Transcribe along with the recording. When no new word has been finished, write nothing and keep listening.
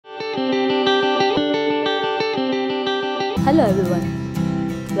Hello everyone,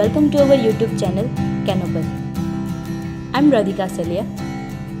 welcome to our YouTube channel Canopus. I'm Radhika Salia.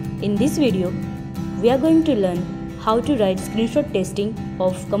 In this video, we are going to learn how to write screenshot testing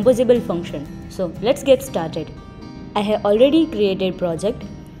of composable function. So let's get started. I have already created a project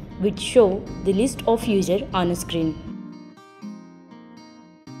which show the list of user on a screen.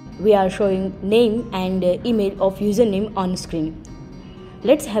 We are showing name and email of username on screen.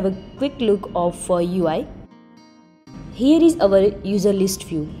 Let's have a quick look of UI. Here is our user list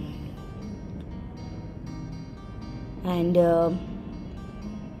view, and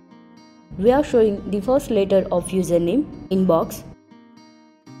we are showing the first letter of username in box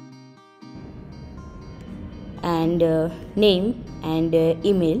and name and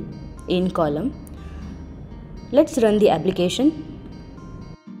email in column. Let's run the application,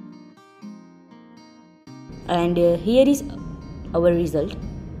 and here is our result.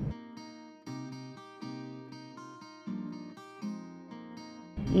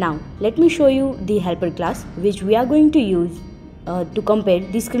 Now let me show you the helper class which we are going to use to compare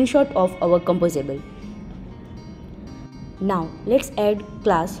the screenshot of our composable. Now let's add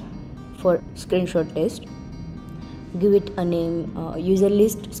class for screenshot test. Give it a name user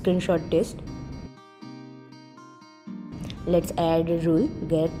list screenshot test. Let's add a rule,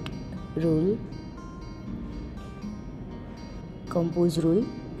 get rule, compose rule,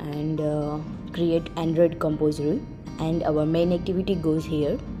 and create Android compose rule, and our main activity goes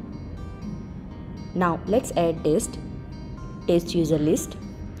here. Now let's add test user list.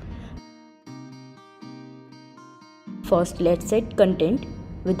 First let's set content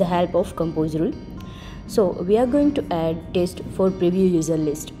with the help of compose rule. So we are going to add test for preview user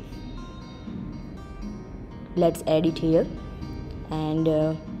list. Let's add it here, and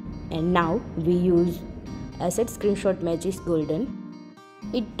now we use asset screenshot matches golden.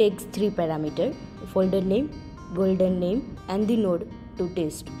 It takes 3 parameters: folder name, golden name, and the node to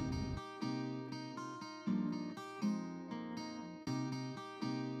test.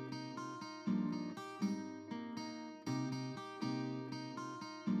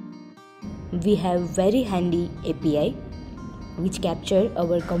 We have very handy API which capture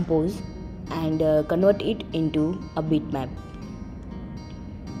our compose and convert it into a bitmap,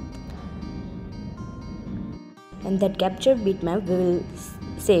 and that captured bitmap we will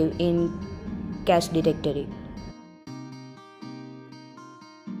save in cache directory.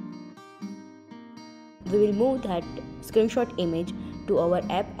 We will move that screenshot image to our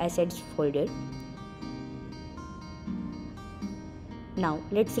app assets folder. Now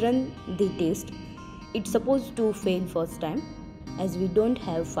let's run the test. It's supposed to fail first time as we don't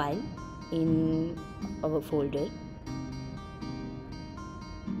have file in our folder.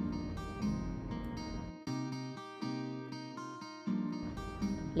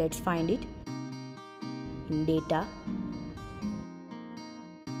 Let's find it in data.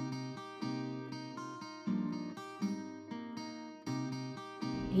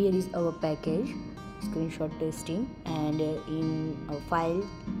 Here is our package screenshot testing, and in our file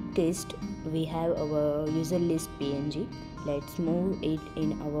test we have our user list png. Let's move it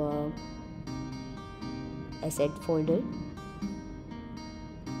in our asset folder.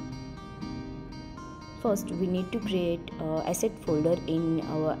 First we need to create an asset folder in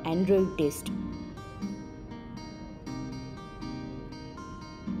our Android test.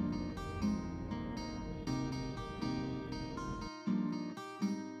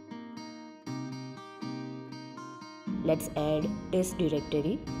 Let's add test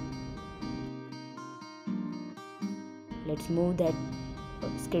directory. Let's move that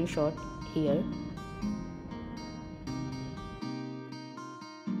screenshot here.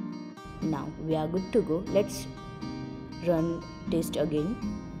 Now we are good to go. Let's run test again.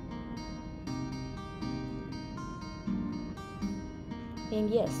 And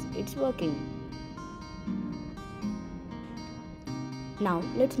yes, it's working. Now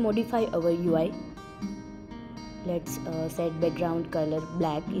let's modify our UI. Let's set background color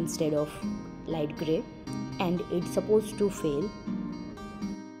black instead of light gray, and it's supposed to fail.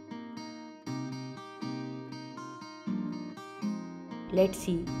 Let's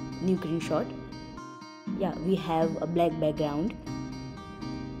see new screenshot. Yeah, we have a black background.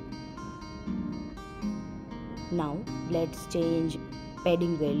 Now let's change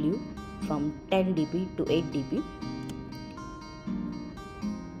padding value from 10 dp to 8 dp.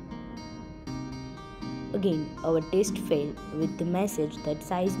 Again, our test failed with the message that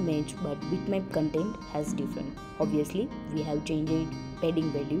size match but bitmap content has different. Obviously, we have changed padding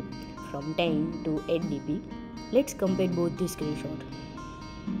value from 10 to 8 dp. Let's compare both the screenshots.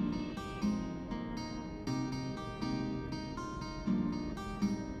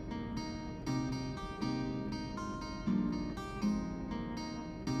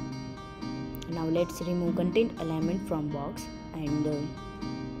 Now let's remove content alignment from box and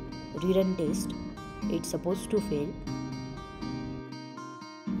rerun test. It's supposed to fail.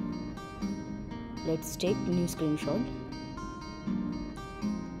 Let's take new screenshot.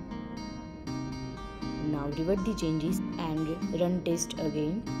 Now revert the changes and run test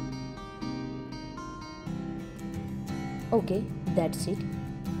again. Okay, that's it.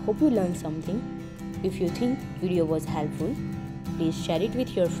 Hope you learned something. If you think video was helpful, please share it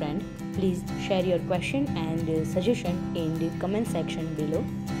with your friend. Please share your question and suggestion in the comment section below.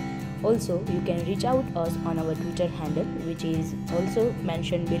 Also, you can reach out us on our Twitter handle, which is also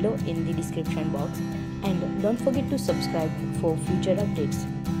mentioned below in the description box. And don't forget to subscribe for future updates.